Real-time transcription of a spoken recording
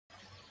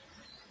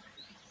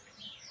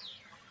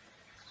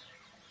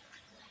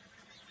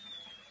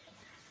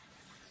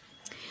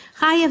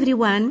Hi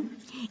everyone!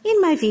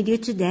 In my video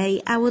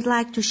today I would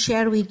like to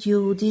share with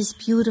you these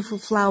beautiful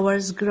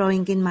flowers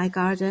growing in my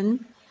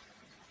garden.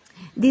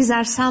 These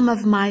are some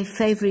of my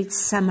favorite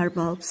summer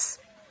bulbs.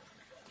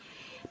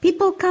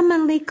 People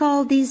commonly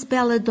call these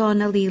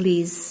belladonna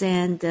lilies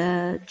and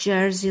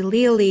Jersey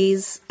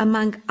lilies,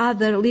 among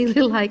other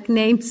lily-like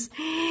names,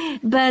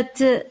 but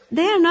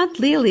they are not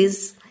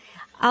lilies,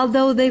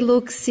 although they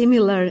look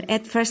similar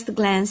at first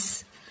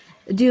glance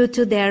due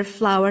to their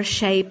flower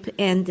shape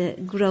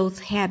and growth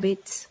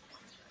habits.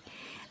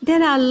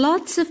 There are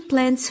lots of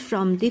plants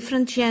from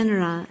different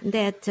genera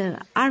that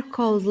are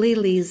called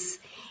lilies,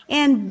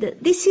 and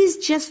this is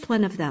just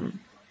one of them.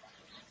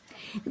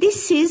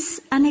 This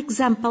is an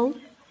example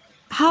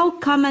how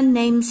common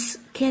names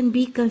can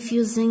be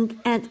confusing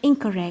and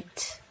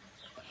incorrect.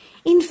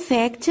 In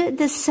fact,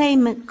 the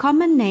same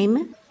common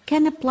name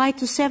can apply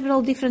to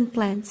several different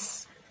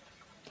plants.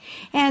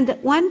 And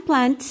one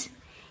plant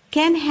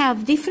can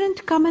have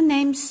different common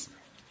names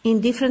in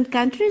different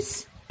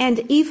countries and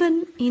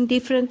even in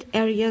different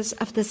areas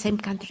of the same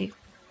country.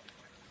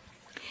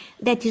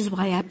 That is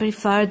why I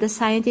prefer the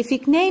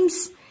scientific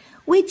names,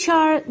 which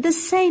are the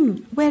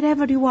same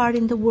wherever you are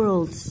in the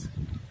world.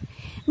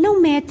 No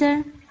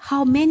matter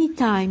how many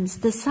times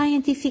the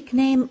scientific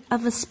name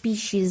of a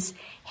species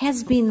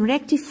has been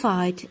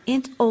rectified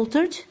and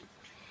altered,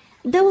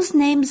 those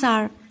names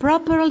are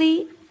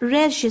properly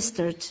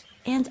registered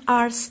and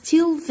are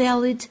still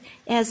valid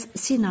as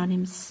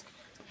synonyms.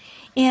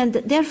 And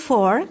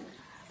therefore,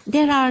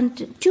 there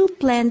aren't two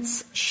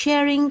plants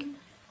sharing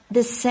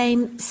the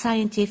same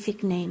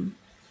scientific name.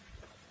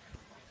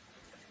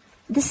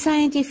 The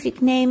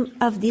scientific name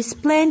of this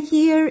plant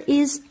here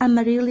is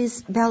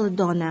Amaryllis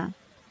belladonna,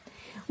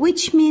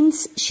 which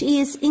means she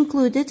is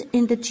included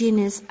in the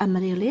genus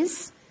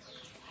Amaryllis,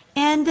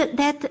 and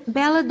that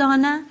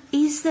belladonna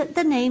is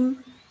the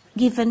name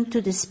given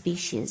to the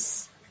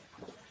species.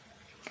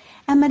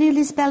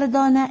 Amaryllis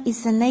belladonna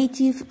is a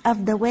native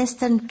of the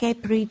Western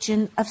Cape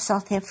region of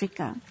South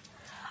Africa.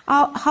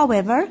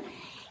 However,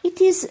 it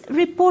is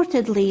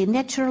reportedly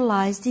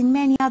naturalized in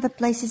many other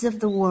places of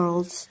the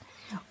world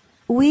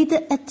with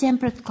a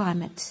temperate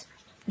climate.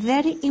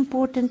 Very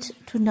important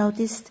to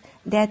notice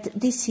that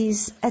this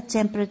is a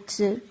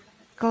temperate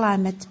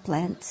climate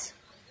plant.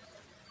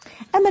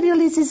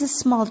 Amaryllis is a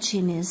small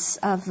genus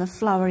of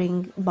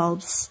flowering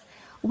bulbs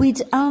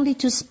with only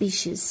 2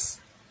 species.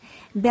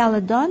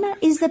 Belladonna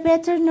is the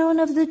better known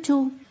of the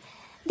 2.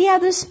 The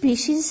other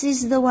species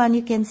is the one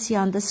you can see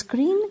on the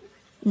screen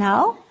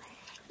now,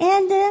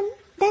 and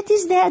that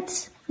is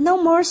that.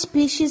 No more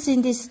species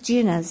in this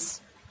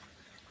genus.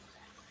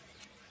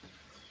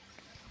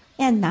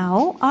 And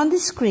now, on the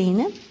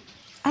screen,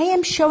 I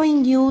am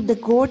showing you the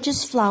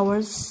gorgeous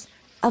flowers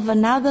of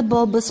another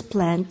bulbous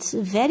plant,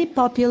 very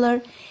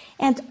popular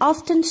and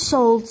often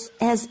sold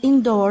as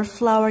indoor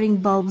flowering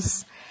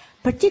bulbs,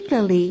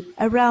 particularly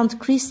around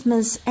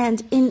Christmas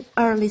and in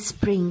early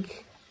spring.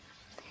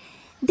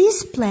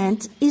 This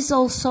plant is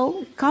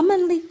also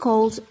commonly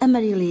called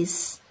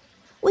Amaryllis,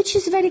 which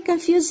is very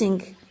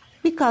confusing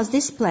because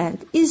this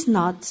plant is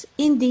not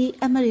in the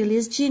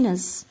Amaryllis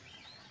genus.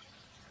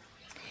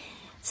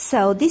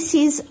 So this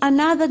is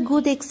another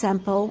good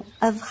example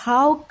of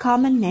how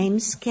common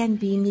names can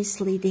be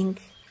misleading.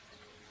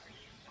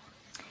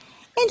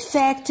 In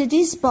fact,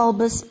 this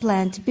bulbous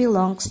plant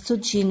belongs to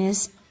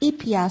genus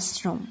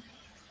Epiastrum,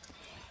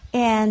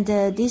 and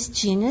this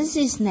genus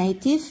is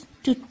native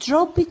to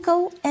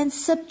tropical and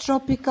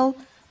subtropical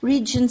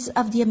regions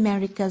of the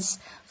Americas,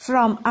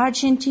 from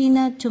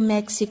Argentina to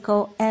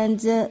Mexico and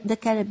the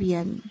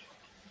Caribbean.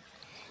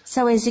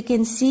 So as you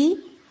can see,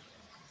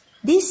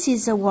 this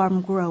is a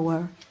warm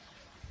grower,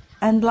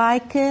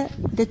 unlike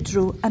the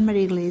true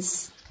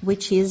Amaryllis,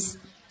 which is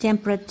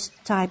temperate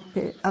type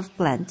of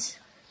plant.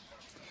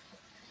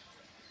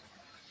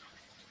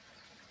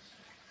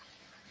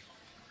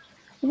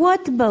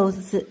 What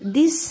both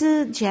this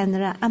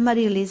genera,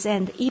 Amaryllis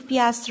and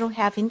Epiastrum,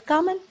 have in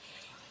common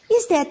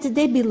is that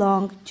they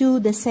belong to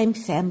the same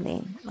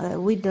family,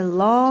 with a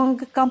long,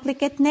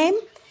 complicated name,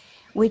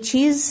 which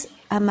is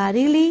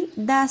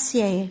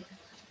Amaryllidaceae.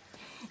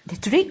 The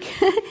trick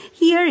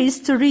here is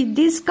to read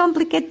these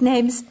complicated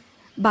names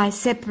by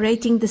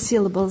separating the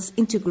syllables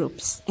into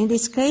groups. In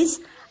this case,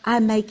 I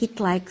make it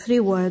like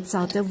 3 words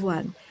out of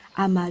 1,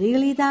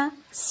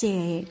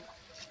 Amaryllidaceae.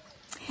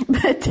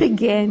 But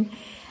again,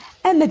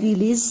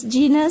 Amaryllis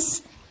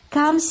genus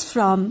comes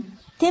from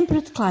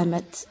temperate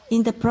climate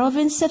in the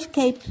province of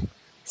Cape,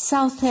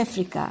 South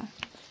Africa,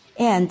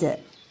 and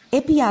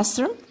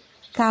Epiastrum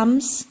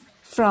comes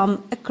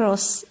from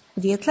across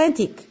the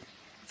Atlantic,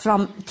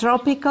 from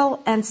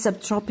tropical and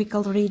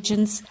subtropical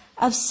regions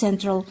of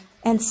Central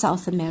and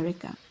South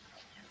America.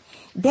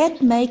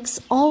 That makes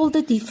all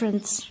the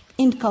difference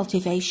in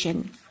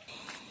cultivation.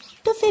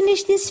 To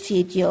finish this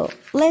video,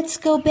 let's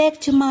go back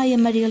to my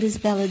Amaryllis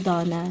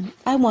belladonna.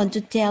 I want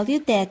to tell you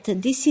that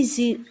this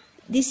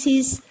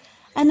is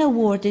an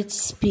awarded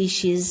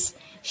species.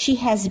 She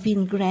has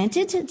been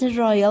granted the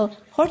Royal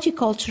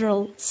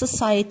Horticultural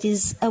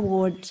Society's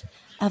Award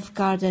of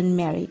Garden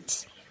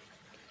Merit.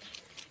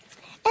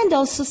 and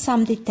also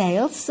some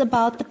details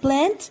about the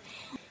plant.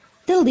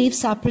 The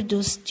leaves are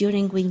produced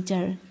during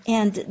winter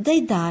and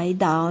they die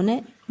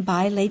down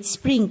by late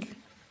spring.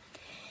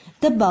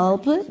 The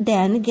bulb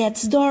then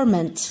gets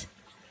dormant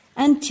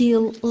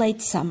until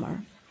late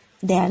summer.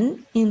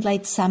 Then, in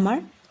late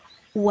summer,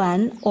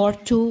 1 or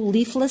 2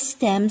 leafless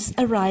stems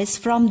arise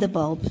from the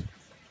bulb.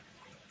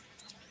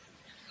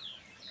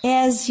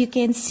 As you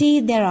can see,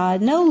 there are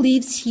no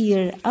leaves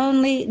here,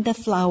 only the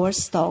flower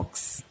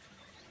stalks.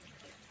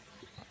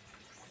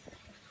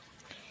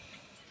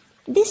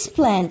 This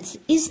plant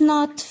is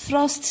not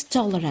frost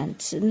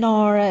tolerant,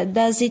 nor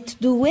does it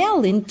do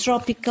well in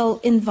tropical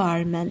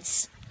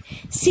environments,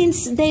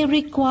 since they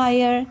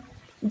require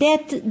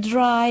that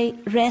dry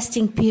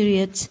resting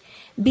period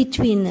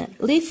between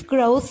leaf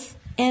growth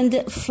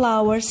and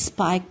flower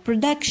spike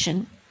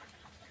production.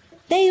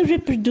 They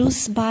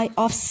reproduce by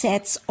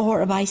offsets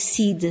or by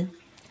seed.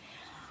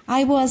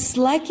 I was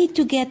lucky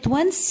to get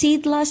 1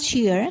 seed last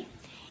year,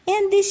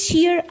 and this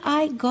year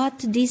I got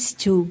these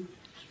 2,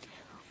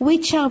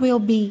 which I will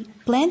be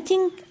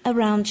planting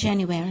around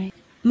January.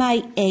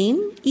 My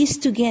aim is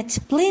to get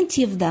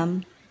plenty of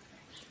them,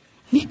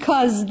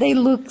 because they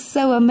look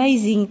so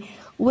amazing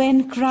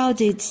when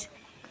crowded,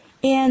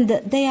 and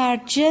they are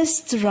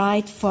just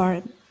right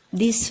for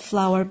this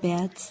flower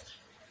bed.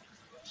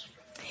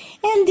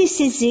 And this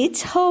is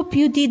it. Hope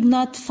you did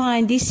not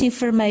find this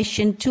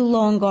information too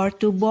long or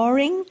too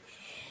boring.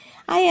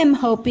 I am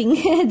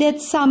hoping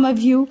that some of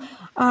you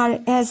are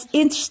as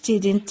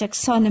interested in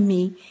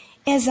taxonomy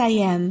as I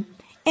am,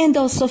 and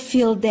also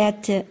feel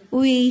that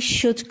we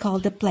should call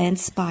the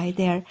plants by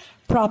their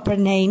proper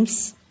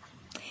names.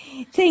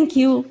 Thank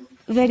you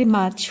very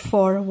much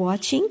for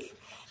watching,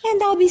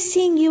 and I'll be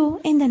seeing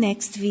you in the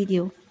next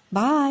video.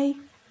 Bye!